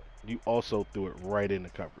 but you also threw it right into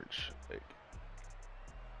coverage. Like,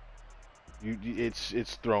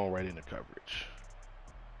 it's thrown right into coverage.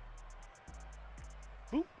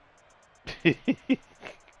 Boop.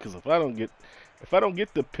 Because if I don't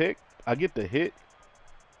get the pick, I get the hit,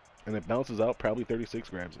 and it bounces out. Probably 36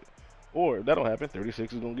 grabs it, or if that don't happen,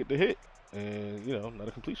 36 is gonna get the hit, and you know, not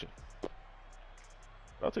a completion. But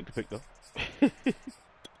I'll take the pick though.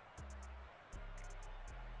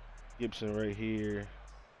 Gibson right here.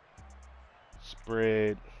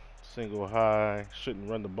 Spread, single high. Shouldn't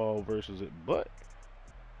run the ball versus it, but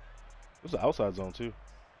this is an outside zone too.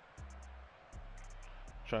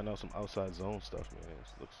 Trying out some outside zone stuff, man.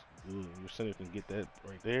 This looks good. Your center can get that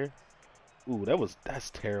right there. Ooh, that's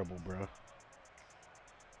terrible, bro.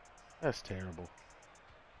 That's terrible.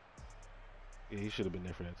 Yeah, he should have been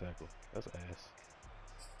there for that tackle. That's ass.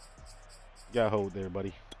 Got hold there,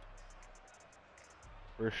 buddy.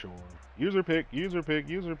 For sure. User pick, user pick,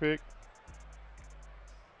 user pick.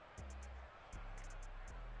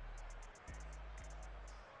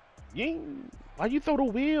 Ying! Why you throw the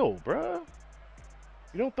wheel, bruh?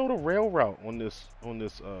 You don't throw the rail route on this from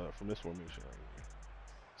this formation right here.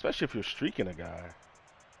 Especially if you're streaking a guy.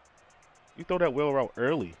 You throw that wheel route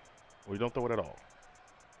early, or you don't throw it at all.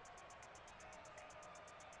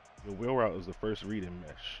 Your wheel route is the first read in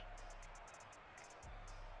mesh.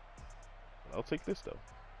 I'll take this though.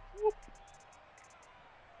 Whoop.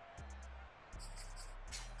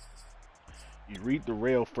 You read the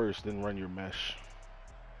rail first, then run your mesh.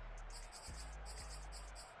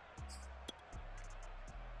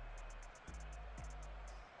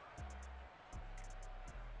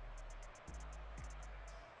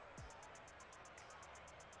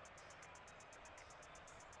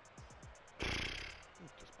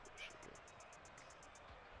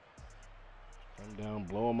 Come down,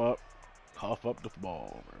 blow them up, cough up the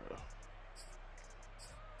ball, bro.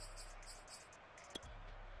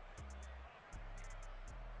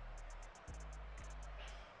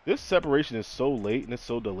 This separation is so late and it's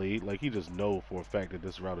so delayed. Like, he just know for a fact that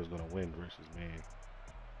this route is going to win versus man.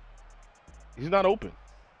 He's not open.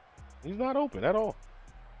 He's not open at all.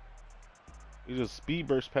 He just speed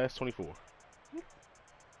burst past 24.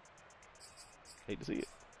 Hate to see it.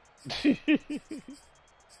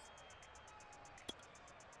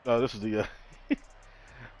 Oh, this is the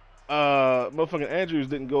motherfucking Andrews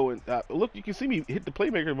didn't go and look, you can see me hit the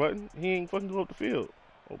playmaker button. He ain't fucking go up the field.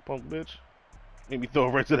 Oh, punk bitch. Made me throw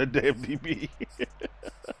it right to the damn DB.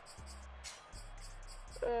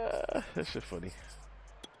 That shit funny.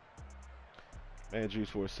 Andrews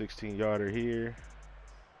for a 16-yarder here.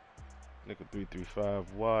 Nickel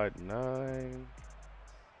 3-3-5 wide 9.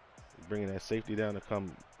 Bringing that safety down to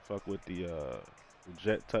come fuck with the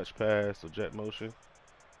jet touch pass or jet motion.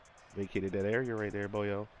 Vacated that area right there,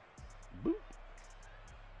 boyo. Boop.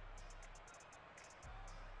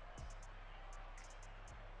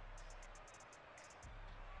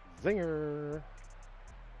 Zinger.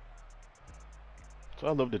 So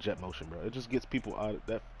I love the jet motion, bro. It just gets people out.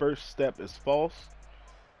 That first step is false.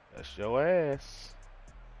 That's your ass.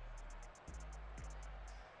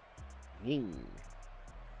 The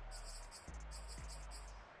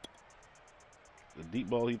deep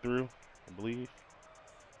ball he threw, I believe.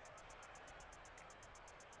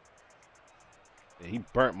 Yeah, he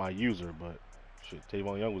burnt my user, but shit,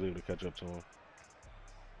 Tavon Young was able to catch up to him.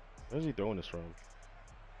 Where's he throwing this from?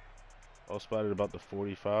 All spotted about the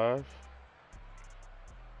 45.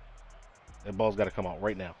 That ball's got to come out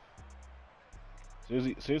right now. As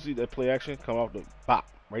soon as that play action come off the bop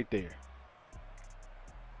right there.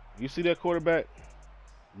 You see that quarterback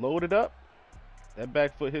loaded up? That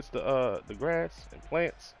back foot hits the grass and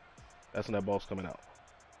plants. That's when that ball's coming out.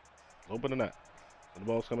 Open or not, when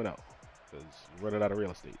the ball's coming out, because you're running out of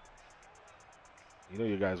real estate. You know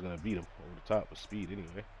your guy's gonna beat him over the top with speed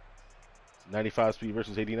anyway. It's 95 speed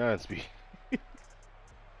versus 89 speed. He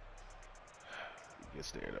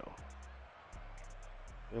gets there though.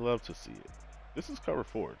 They love to see it. This is cover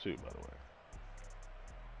 4 too, by the way.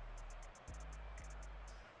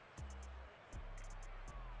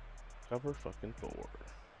 Cover fucking 4.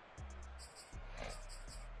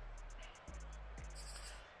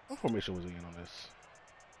 What formation was he in on this?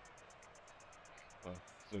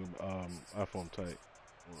 iPhone tight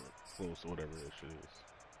or close or whatever that shit is.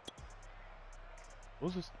 What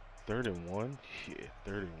was this? 3rd and 1? Yeah,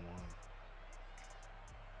 3rd and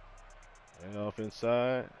 1. And off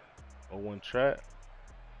inside. 0-1 trap.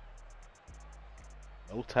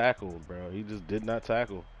 No tackle, bro. He just did not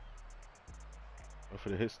tackle. Went for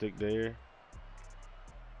the hit stick there.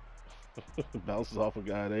 Bounces off a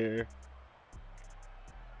guy there.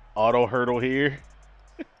 Auto hurdle here.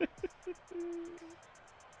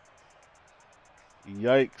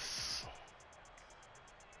 Yikes.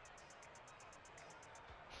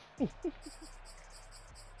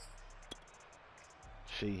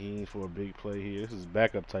 Shaheen for a big play here. This is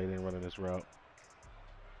backup tight end running this route.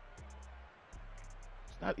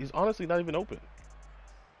 He's honestly not even open.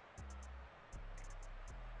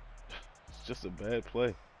 It's just a bad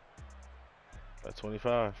play. At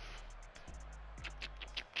 25.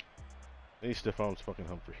 And he stiff arms fucking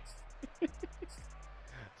Humphrey.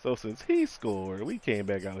 So since he scored, we came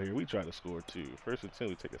back out here. We tried to score too. First and 10,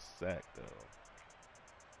 we take a sack though.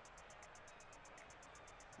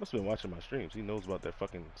 Must have been watching my streams. He knows about that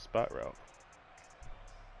fucking spot route.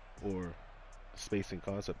 Or the spacing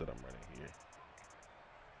concept that I'm running here.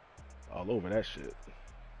 All over that shit.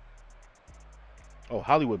 Oh,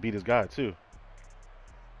 Hollywood beat his guy too.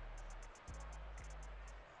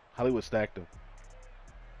 Hollywood stacked him.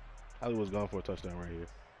 Hollywood's gone for a touchdown right here.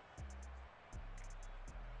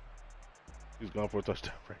 He's gone for a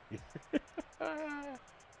touchdown right here.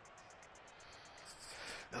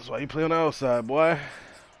 That's why you play on the outside, boy.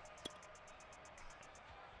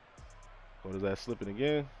 What is that slipping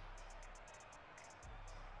again?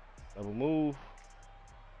 Double move.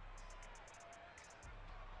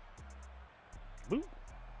 Boop.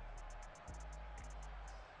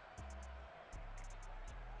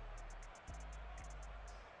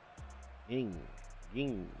 Ying.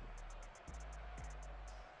 Ying.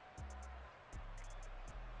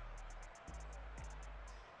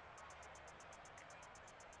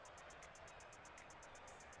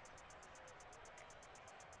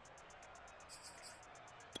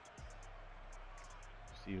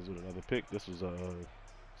 Steve's with another pick. This was a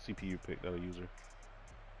CPU pick, not a user.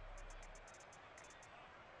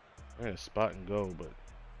 I had a spot and go, but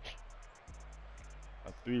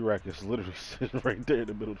a 3-rack is literally sitting right there in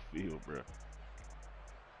the middle of the field, bro.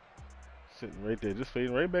 Sitting right there, just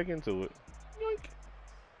fading right back into it. Yoink.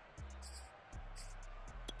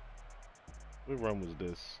 What run was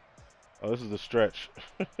this? Oh, this is the stretch.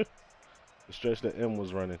 The stretch that M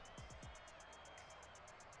was running.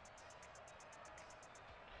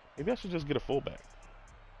 Maybe I should just get a fullback.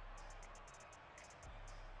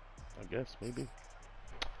 I guess, maybe.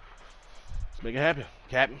 Let's make it happen,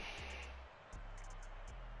 Captain.